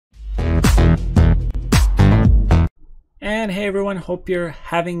And hey everyone, hope you're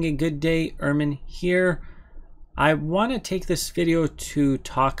having a good day. Ermin here. I want to take this video to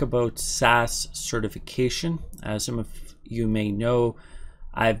talk about SAS certification. As some of you may know,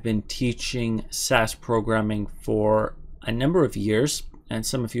 I've been teaching SAS programming for a number of years, and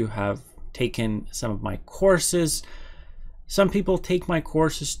some of you have taken some of my courses. Some people take my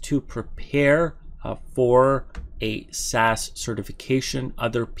courses to prepare for a SAS certification.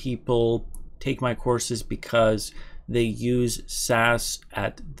 Other people take my courses because they use SAS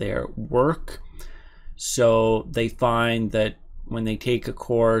at their work. So they find that when they take a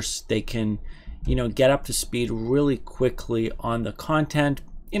course, they can, get up to speed really quickly on the content.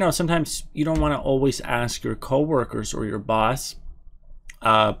 Sometimes you don't want to always ask your coworkers or your boss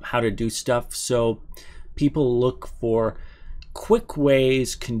how to do stuff. So people look for quick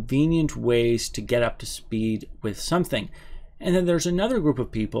ways, convenient ways to get up to speed with something. And then there's another group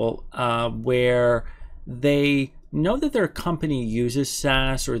of people where they know that their company uses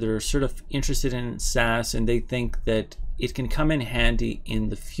SAS, or they're sort of interested in SAS, and they think that it can come in handy in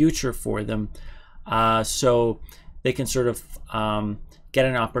the future for them, so they can sort of get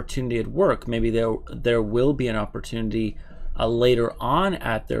an opportunity at work. Maybe there will be an opportunity later on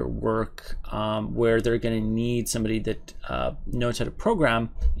at their work where they're going to need somebody that knows how to program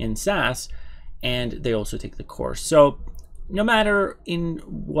in SAS, and they also take the course. So no matter in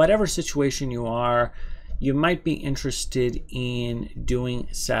whatever situation you are, you might be interested in doing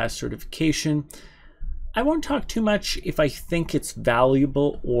SAS certification. I won't talk too much if I think it's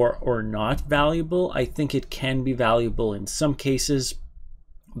valuable or not valuable. I think it can be valuable in some cases,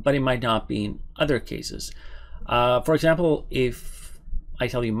 but it might not be in other cases. For example, if I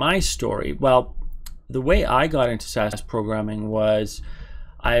tell you my story, well, the way I got into SAS programming was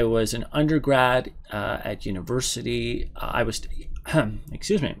I was an undergrad at university.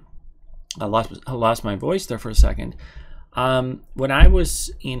 Excuse me. I lost my voice there for a second. When I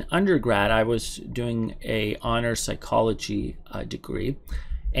was in undergrad, I was doing a honors psychology degree,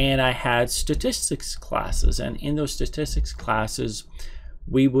 and I had statistics classes. And in those statistics classes,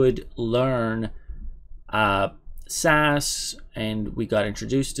 we would learn SAS, and we got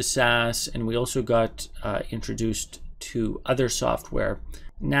introduced to SAS, and we also got introduced to other software.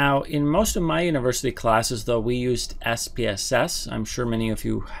 Now, in most of my university classes, though, we used SPSS. I'm sure many of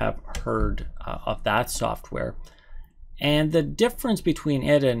you have heard of that software. And the difference between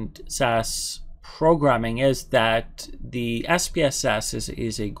it and SAS programming is that the SPSS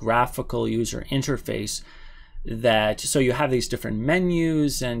is a graphical user interface so you have these different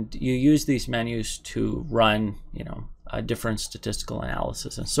menus, and you use these menus to run, different statistical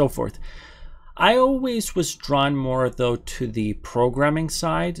analysis and so forth. I always was drawn more, though, to the programming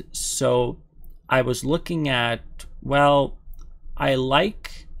side. So I was looking at, well, I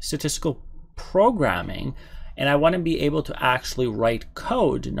like statistical programming, and I want to be able to actually write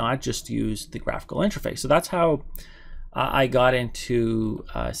code, not just use the graphical interface. So that's how I got into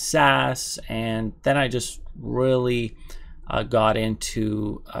SAS, and then I just really got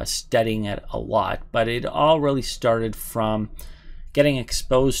into studying it a lot. But it all really started from getting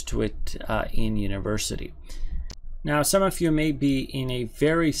exposed to it in university. Now, some of you may be in a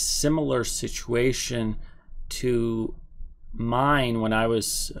very similar situation to mine when I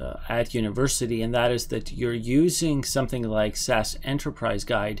was at university, and that is that you're using something like SAS Enterprise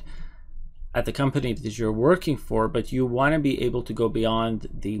Guide at the company that you're working for, but you want to be able to go beyond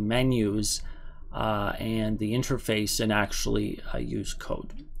the menus and the interface and actually use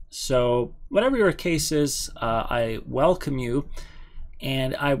code. So whatever your case is, I welcome you.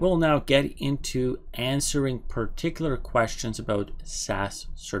 And I will now get into answering particular questions about SAS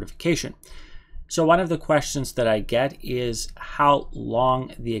certification. So one of the questions that I get is how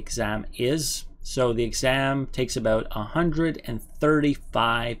long the exam is. So the exam takes about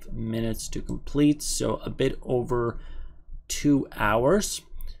 135 minutes to complete, so a bit over 2 hours.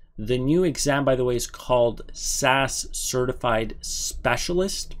 The new exam, by the way, is called SAS Certified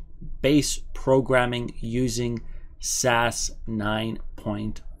Specialist, Base Programming Using SAS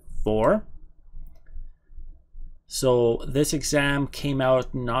 9.4. So this exam came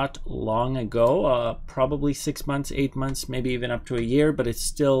out not long ago, probably 6 months, 8 months, maybe even up to a year, but it's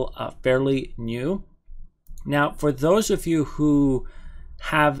still fairly new. Now, for those of you who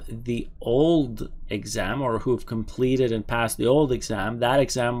have the old exam, or who've completed and passed the old exam, that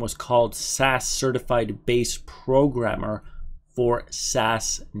exam was called SAS Certified Base Programmer for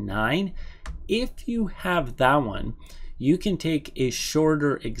SAS 9. If you have that one, you can take a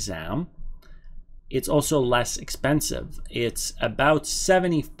shorter exam. It's also less expensive. It's about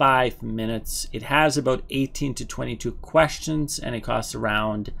 75 minutes. It has about 18 to 22 questions, and it costs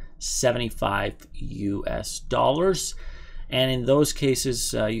around $75 US. And in those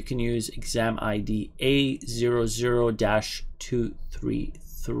cases, you can use exam ID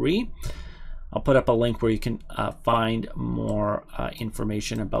A00-233. I'll put up a link where you can find more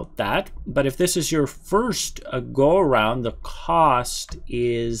information about that. But if this is your first go around, the cost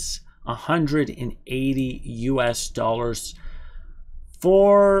is $180 US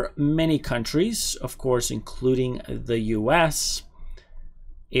for many countries, of course, including the US.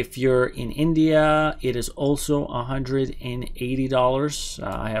 If you're in India, it is also $180.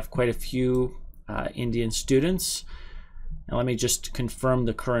 I have quite a few Indian students. And let me just confirm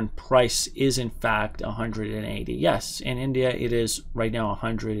the current price is in fact 180. Yes, in India it is right now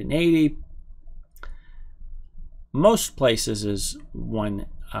 180. Most places is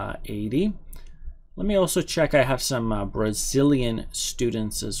 180. Let me also check. I have some Brazilian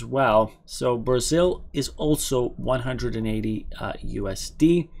students as well. So Brazil is also 180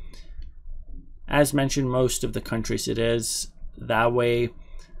 USD. As mentioned, most of the countries it is that way.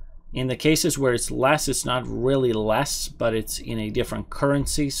 In the cases where it's less, it's not really less, but it's in a different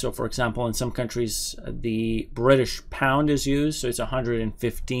currency. So for example, in some countries, the British pound is used. So it's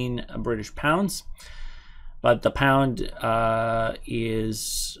 115 British pounds. But the pound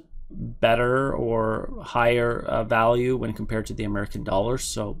is better or higher value when compared to the American dollar.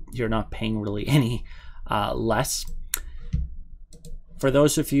 So you're not paying really any less. For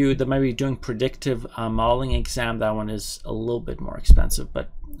those of you that might be doing predictive modeling exam, that one is a little bit more expensive, but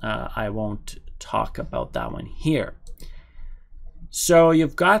I won't talk about that one here. So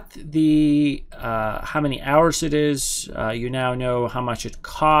you've got the how many hours it is. You now know how much it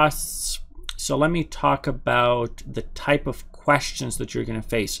costs. So let me talk about the type of questions that you're going to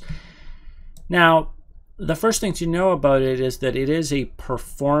face. Now, the first thing to know about it is that it is a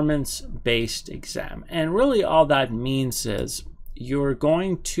performance-based exam. And really all that means is you're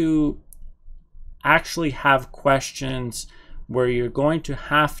going to actually have questions where you're going to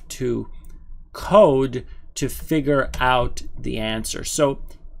have to code to figure out the answer. So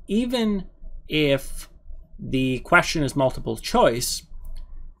even if the question is multiple choice,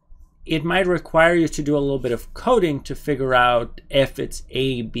 it might require you to do a little bit of coding to figure out if it's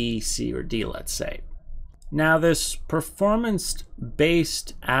A, B, C, or D, let's say. Now, this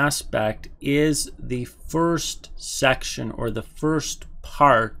performance-based aspect is the first section or the first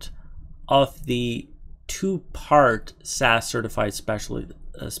part of the two-part SAS Certified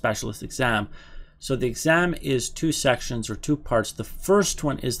Specialist exam. So the exam is two sections or two parts. The first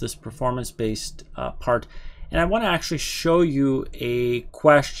one is this performance-based part. And I want to actually show you a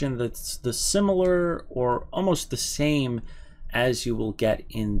question that's the similar or almost the same as you will get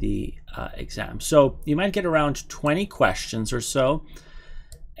in the exam. So you might get around 20 questions or so.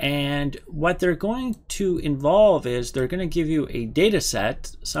 And what they're going to involve is they're going to give you a data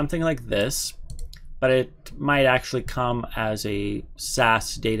set, something like this, but it might actually come as a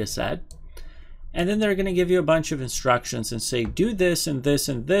SAS data set. And then they're going to give you a bunch of instructions and say, do this and this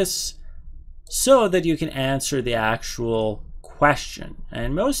and this, so that you can answer the actual question.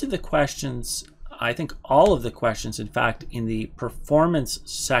 And most of the questions, I think all of the questions, in fact, in the performance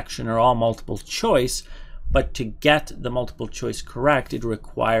section are all multiple choice, but to get the multiple choice correct, it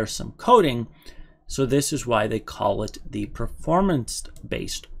requires some coding. So this is why they call it the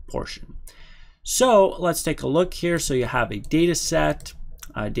performance-based portion. So let's take a look here. So you have a data set.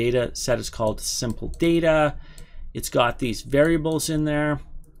 A data set is called simple data. It's got these variables in there.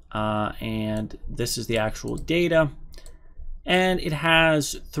 And this is the actual data, and it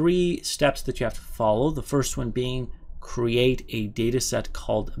has 3 steps that you have to follow. The first one being create a data set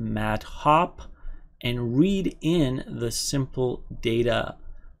called MATHOP and read in the simple data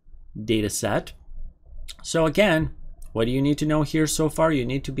set. So again, what do you need to know here so far? You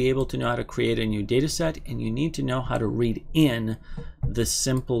need to be able to know how to create a new data set, and you need to know how to read in the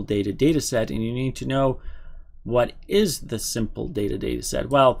simple data set, and you need to know what is the simple data set.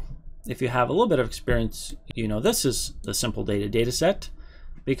 Well, if you have a little bit of experience, you know this is the simple data set,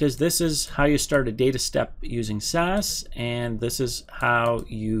 because this is how you start a data step using SAS, and this is how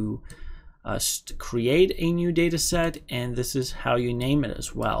you create a new data set, and this is how you name it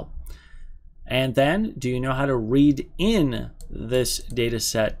as well. And then, do you know how to read in this data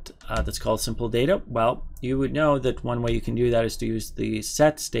set that's called simple data? Well, you would know that one way you can do that is to use the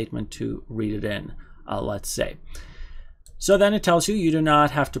set statement to read it in. Let's say. So then it tells you you do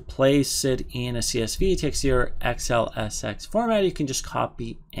not have to place it in a CSV. It takes your XLSX format. You can just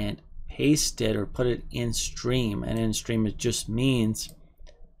copy and paste it or put it in stream. And in stream, it just means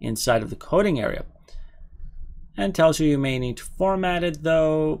inside of the coding area. And tells you you may need to format it,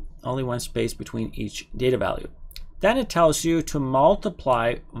 though, only one space between each data value. Then it tells you to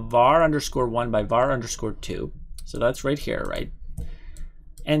multiply var underscore 1 by var underscore 2. So that's right here, right?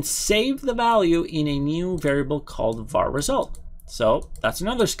 And save the value in a new variable called var result. So that's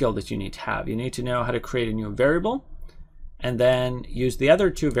another skill that you need to have. You need to know how to create a new variable and then use the other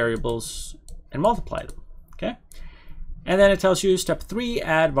two variables and multiply them, okay? And then it tells you step 3,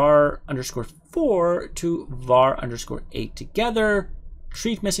 add var underscore 4 to var underscore 8 together,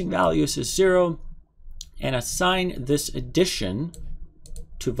 treat missing values as 0, and assign this addition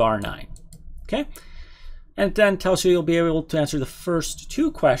to var 9, okay? And it then tells you you'll be able to answer the first 2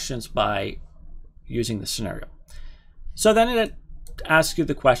 questions by using the scenario. So then it asks you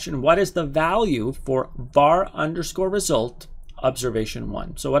the question, what is the value for var underscore result observation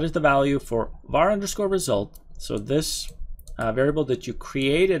 1? So what is the value for var underscore result? So this variable that you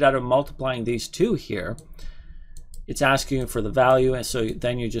created out of multiplying these two here, it's asking you for the value, and so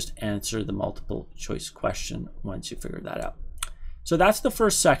then you just answer the multiple choice question once you figure that out. So that's the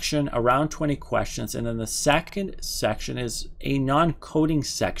first section, around 20 questions, and then the second section is a non-coding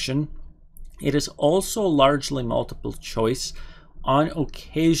section. It is also largely multiple choice. On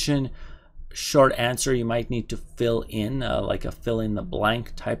occasion, short answer you might need to fill in, like a fill in the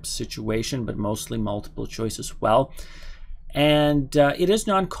blank type situation, but mostly multiple choice as well. And it is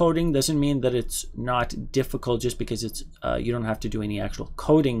non-coding, doesn't mean that it's not difficult just because it's you don't have to do any actual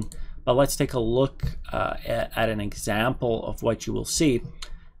coding. But let's take a look at an example of what you will see.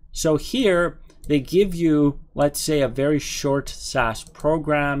 So here they give you, let's say, a very short SAS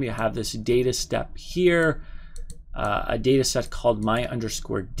program. You have this data step here, a data set called my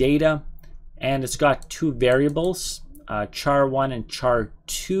underscore data, and it's got 2 variables, char1 and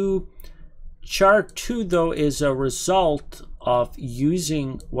char2. Char2, though, is a result of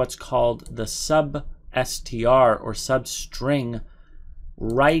using what's called the substr or substring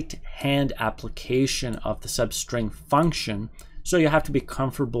right-hand application of the substring function. So you have to be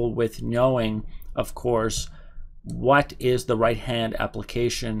comfortable with knowing, of course, what is the right-hand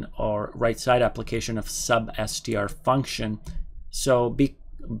application or right-side application of substr function. So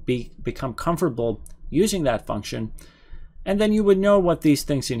become comfortable using that function, and then you would know what these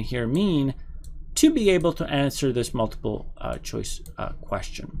things in here mean to be able to answer this multiple choice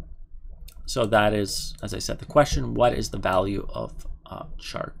question. So that is, as I said, the question, what is the value of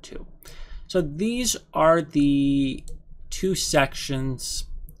char2? So these are the 2 sections,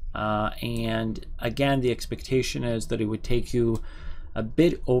 and again, the expectation is that it would take you a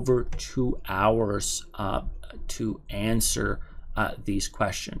bit over 2 hours to answer these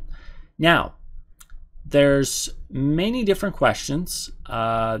questions. Now, there's many different questions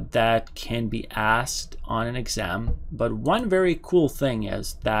that can be asked on an exam, but one very cool thing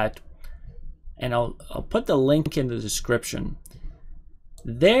is that, and I'll put the link in the description,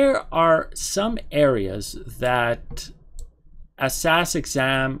 there are some areas that a SAS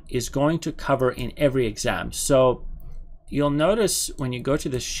exam is going to cover in every exam. So you'll notice when you go to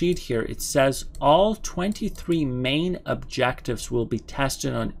the sheet here, it says all 23 main objectives will be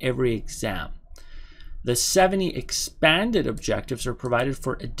tested on every exam. The 70 expanded objectives are provided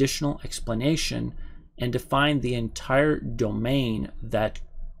for additional explanation and define the entire domain that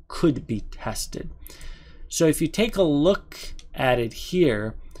could be tested. So if you take a look at it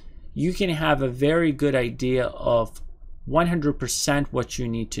here, you can have a very good idea of 100% what you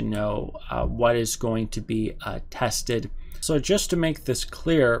need to know, what is going to be tested. So just to make this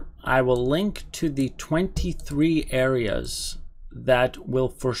clear, I will link to the 23 areas that will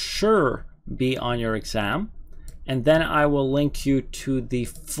for sure be on your exam, and then I will link you to the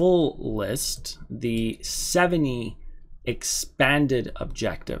full list, the 70 expanded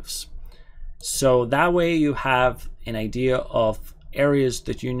objectives. So that way you have an idea of areas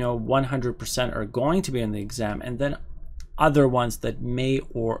that you know 100% are going to be in the exam, and then other ones that may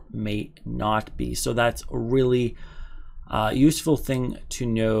or may not be. So that's a really useful thing to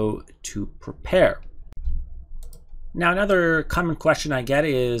know to prepare. Now, another common question I get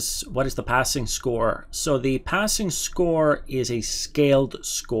is, what is the passing score? So the passing score is a scaled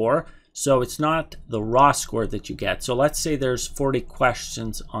score. So it's not the raw score that you get. So let's say there's 40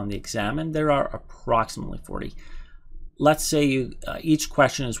 questions on the exam, and there are approximately 40. Let's say each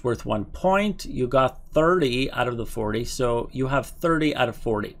question is worth 1 point. You got 30 out of the 40, so you have 30 out of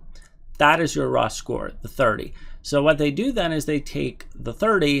 40. That is your raw score, the 30. So what they do then is they take the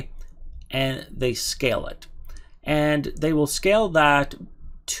 30 and they scale it. And they will scale that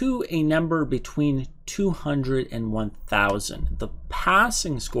to a number between 200 and 1000. The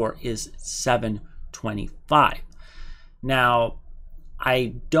passing score is 725. Now,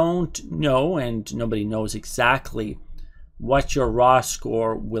 I don't know, and nobody knows exactly what your raw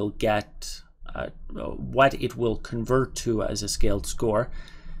score will get what it will convert to as a scaled score.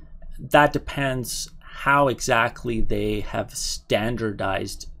 That depends how exactly they have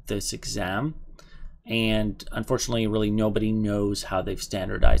standardized this exam. And unfortunately, really nobody knows how they've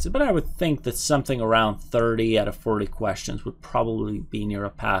standardized it. But I would think that something around 30 out of 40 questions would probably be near a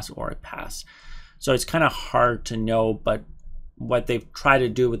pass or a pass. So it's kind of hard to know, but what they've tried to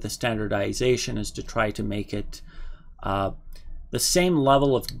do with the standardization is to try to make it the same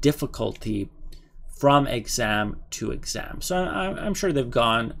level of difficulty from exam to exam. So I'm sure they've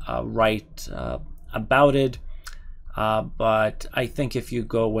gone right about it. But I think if you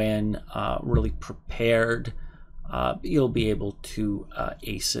go in really prepared, you'll be able to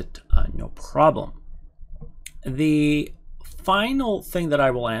ace it no problem. The final thing that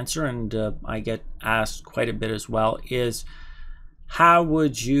I will answer, and I get asked quite a bit as well, is how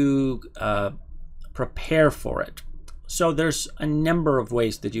would you prepare for it? So there's a number of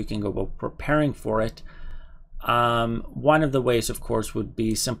ways that you can go about preparing for it. One of the ways, of course, would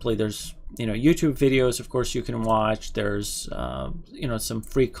be simply there's YouTube videos, of course, you can watch. There's some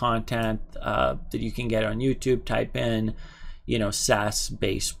free content that you can get on YouTube. Type in SAS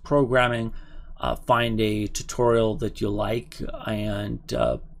Base Programming, find a tutorial that you like, and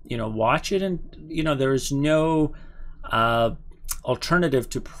watch it. And there's no alternative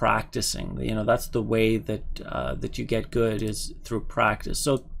to practicing. That's the way that you get good, is through practice.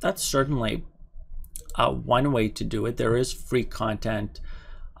 So that's certainly one way to do it. There is free content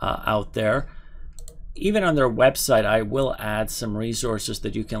out there. Even on their website, I will add some resources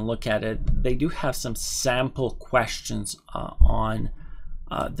that you can look at it. They do have some sample questions on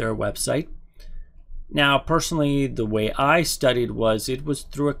their website. Now, personally, the way I studied it was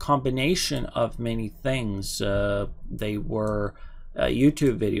through a combination of many things. They were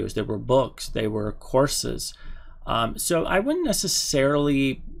YouTube videos, they were books, they were courses. So I wouldn't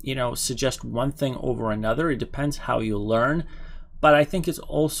necessarily, suggest one thing over another. It depends how you learn. But I think it's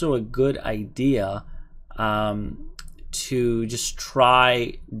also a good idea to just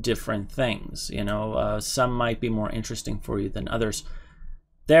try different things. Some might be more interesting for you than others.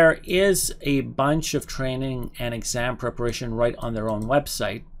 There is a bunch of training and exam preparation right on their own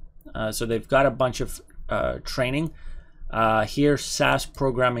website. So they've got a bunch of training. Here, SAS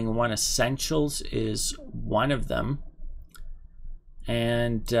Programming 1 Essentials is one of them.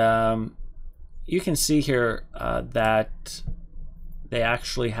 And you can see here that they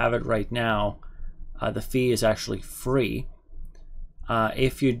actually have it right now. The fee is actually free.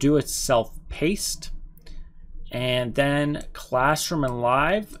 If you do it self-paced and then classroom and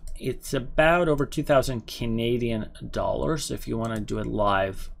live, it's about over 2,000 Canadian dollars if you want to do it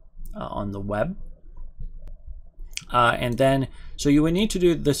live on the web. And then, so you would need to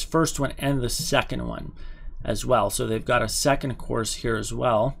do this first one and the second one as well. So they've got a second course here as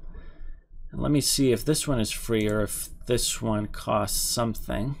well. And let me see if this one is free or if this one costs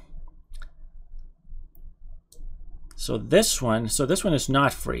something. So this one is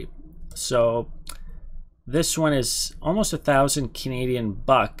not free. So this one is almost 1,000 Canadian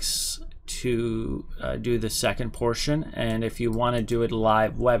bucks to do the second portion, and if you want to do it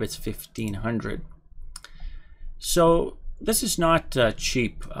live web, it's 1,500. So this is not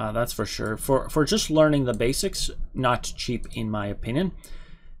cheap, that's for sure. For just learning the basics, not cheap in my opinion.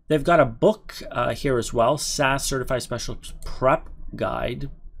 They've got a book here as well, SAS Certified Specialist Prep Guide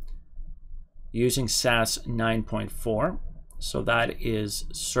using SAS 9.4. So that is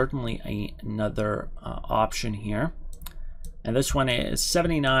certainly another option here. And this one is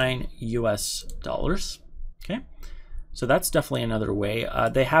 $79 US. Okay, so that's definitely another way.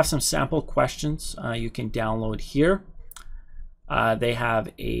 They have some sample questions you can download here. They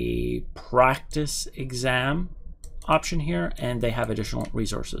have a practice exam option here, and they have additional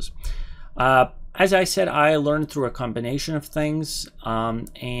resources. As I said, I learned through a combination of things,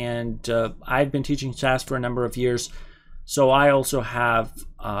 and I've been teaching SAS for a number of years. So I also have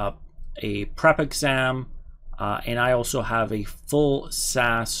a prep exam, and I also have a full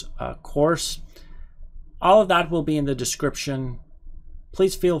SAS course. All of that will be in the description.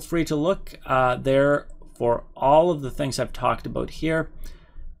 Please feel free to look there for all of the things I've talked about here.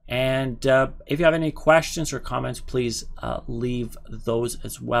 And if you have any questions or comments, please leave those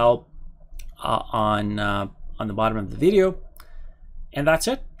as well on the bottom of the video. And that's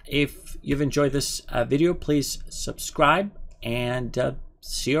it. If you've enjoyed this video, please subscribe, and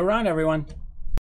see you around, everyone.